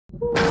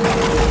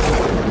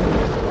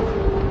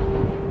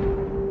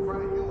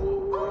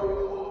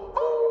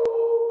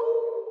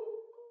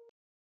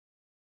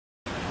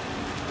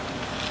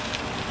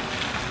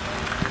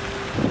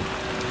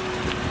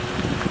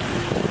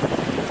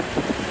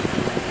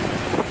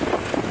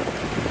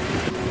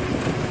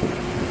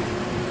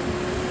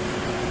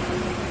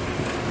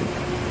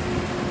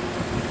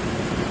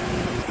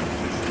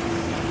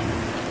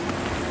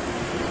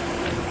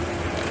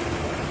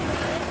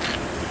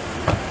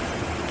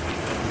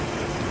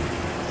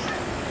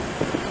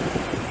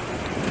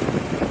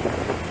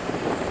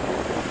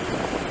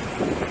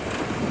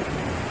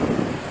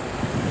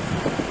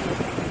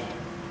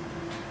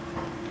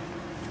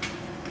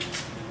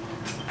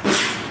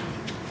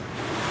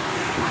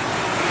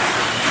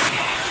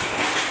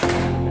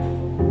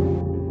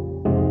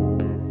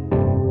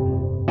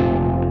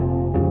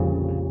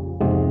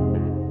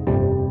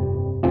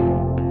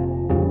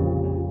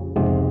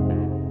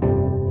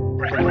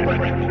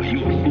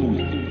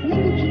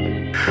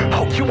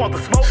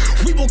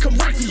We will come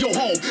right to your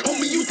home.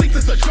 Homie, you think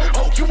this a joke?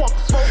 Oh, you want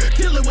the smoke?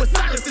 Dealing with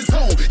silence and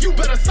tone. You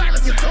better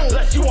silence your tone.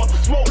 Unless you want the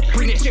smoke.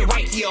 Bring that shit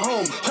right to your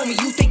home. Homie,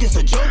 you think this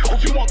a joke? Oh,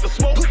 you want the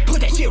smoke?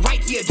 Put that shit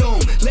right to your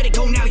dome. Let it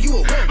go now, you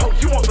a work. Oh,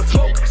 you want the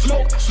smoke?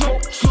 Smoke,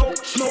 smoke, smoke,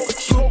 smoke,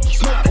 smoke,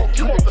 smoke. Oh,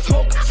 you want the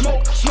smoke?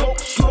 Smoke, smoke,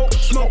 smoke,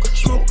 smoke,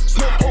 smoke,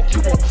 smoke. Oh,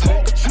 you want the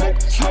smoke?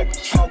 Smoke,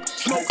 smoke,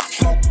 smoke, smoke,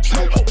 smoke,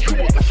 smoke. Oh, you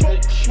want the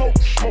smoke? Smoke,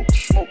 smoke, smoke,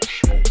 smoke,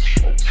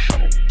 smoke,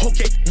 smoke.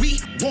 Okay, we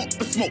want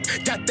the smoke.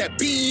 Got that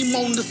beam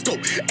on the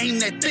scope. Aim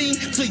that thing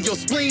to your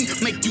spleen,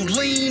 make you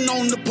lean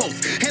on the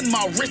post. And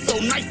my wrist so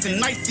nice and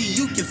nicey,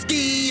 you can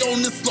ski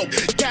on the slope.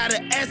 Got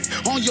an S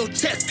on your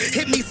chest,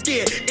 hit me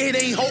scared. It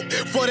ain't hope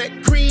for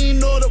that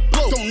green or the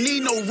blue. Don't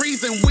need no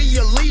reason, we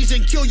a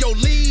legion. Kill your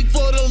league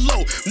for the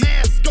low.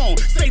 Mask on,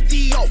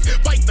 safety off,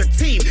 fight the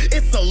team.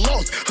 It's a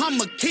loss, I'm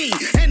a king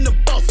and the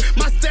boss.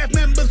 My staff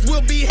members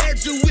will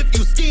behead you if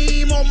you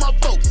scheme on my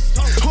folks.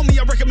 Homie,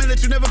 I recommend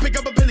that you never pick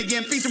up a pen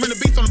again. Featuring the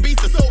beats on the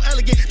beats are so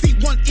elegant.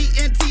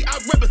 T1ENT, I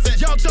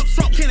represent. Y'all jump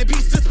Trump, can't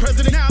impeach this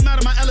president. Now I'm out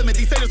of my element.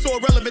 These say so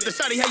irrelevant. The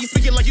shawty, how you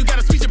speaking like you got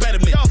a speech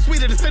impediment. Y'all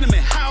sweeter than cinnamon.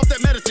 How's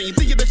that medicine? You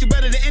thinking that you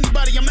better than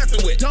anybody I'm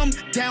messing with? Dumb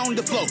down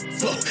the flow.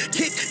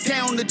 Kick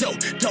down the dough.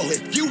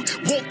 If you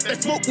want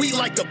that smoke, we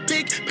like a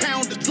big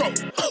pound of dope.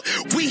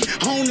 We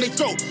on they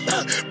throat.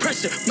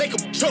 Pressure, make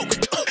them choke.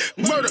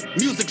 Murder,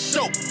 music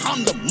show.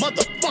 I'm the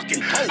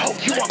motherfucking host. Oh,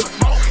 you want the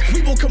smoke?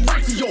 We will come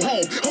right to your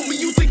home. Homie,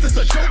 you think this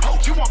a joke? Oh,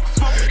 you want the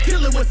smoke?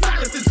 Dealing with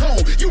silence and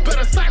tone. You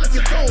better silence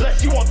your tone.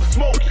 Unless you want the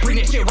smoke. Bring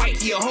that shit right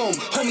to your home.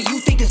 Homie, you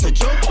think this a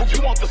joke? Oh,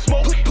 you want the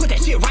smoke? Put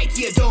that shit right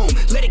to your dome.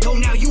 Let it go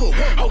now, you a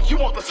work. Oh, you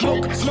want the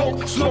smoke?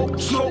 Smoke, smoke,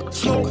 smoke,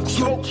 smoke,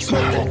 smoke,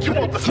 smoke. Oh, you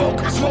want the smoke?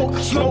 Smoke,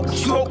 smoke,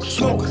 smoke,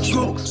 smoke,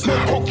 smoke,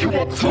 smoke. Oh, you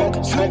want the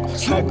smoke? Smoke,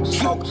 smoke,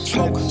 smoke,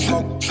 smoke,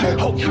 smoke, smoke.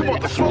 Oh, you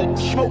want the smoke?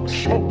 Smoke,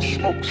 smoke,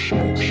 smoke,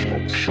 smoke,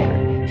 smoke,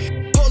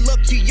 smoke. Pull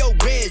up to your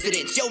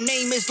residence. Your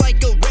name is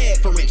like a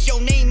reference.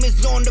 Your name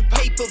is on the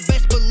paper.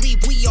 Best believe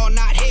we are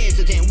not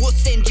hesitant. We'll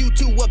send you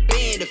to a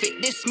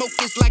benefit. This smoke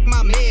is like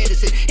my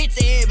medicine. It's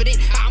evident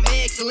I'm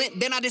excellent.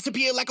 Then I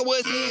disappear like I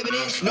was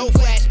evidence. No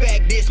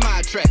flashback, this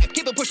my trap.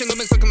 Keep it pushing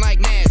limits looking like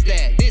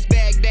NASDAQ. This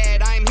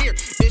Baghdad, I'm here.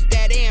 This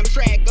that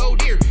Amtrak, oh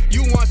dear.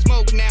 You want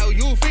smoke now,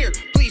 you fear.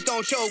 Please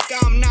don't choke,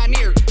 I'm not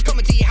near.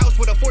 Coming to your house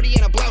with a 40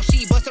 and a blouse.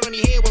 She busted on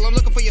your head while I'm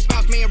looking for your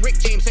spouse. Man, Rick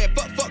James said,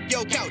 fuck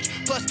your couch.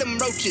 Plus them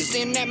roaches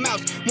in that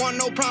mouse. Want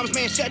no problems,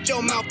 man, shut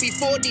your mouth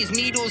before these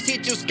needles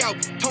hit your scalp.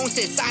 Tone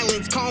said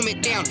silence, calm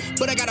it down.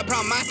 But I got a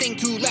problem, I think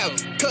too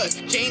loud. Cause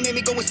Jane made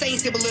me go insane,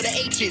 similar to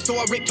ape shit. So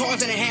I ripped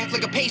Tarzan in half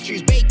like a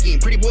pastry's baking.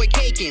 Pretty boy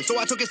caking, so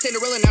I took a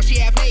Cinderella, now she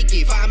half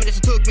naked. 5 minutes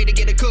it took me to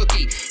get a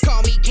cookie.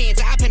 Call me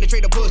cancer, I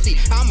penetrate a pussy.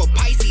 I'm a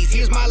Pisces,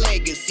 here's my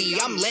legacy.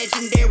 I'm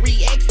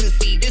legendary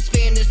ecstasy. This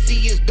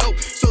fantasy is dope,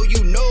 so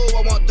you know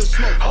I want the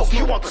smoke. Oh,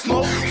 you want the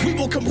smoke? We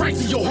will come right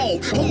to your home.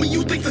 Homie,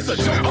 you think this a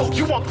joke? Oh,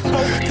 you want the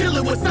smoke?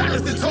 Dealing with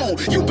silence and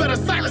tone. You better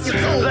silence your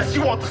tone. Unless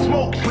you want the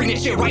smoke. Bring that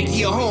shit right to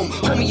your home.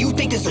 Homie, you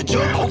think this a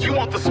joke? Oh, you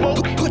want the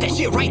smoke? Put that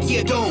shit right to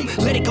your dome.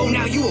 Let it go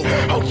now, you a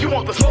work. Oh, you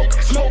want the smoke?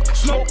 Smoke,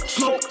 smoke,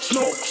 smoke,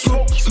 smoke,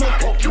 smoke,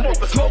 smoke. Oh, you want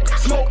the smoke?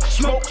 Smoke,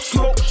 smoke,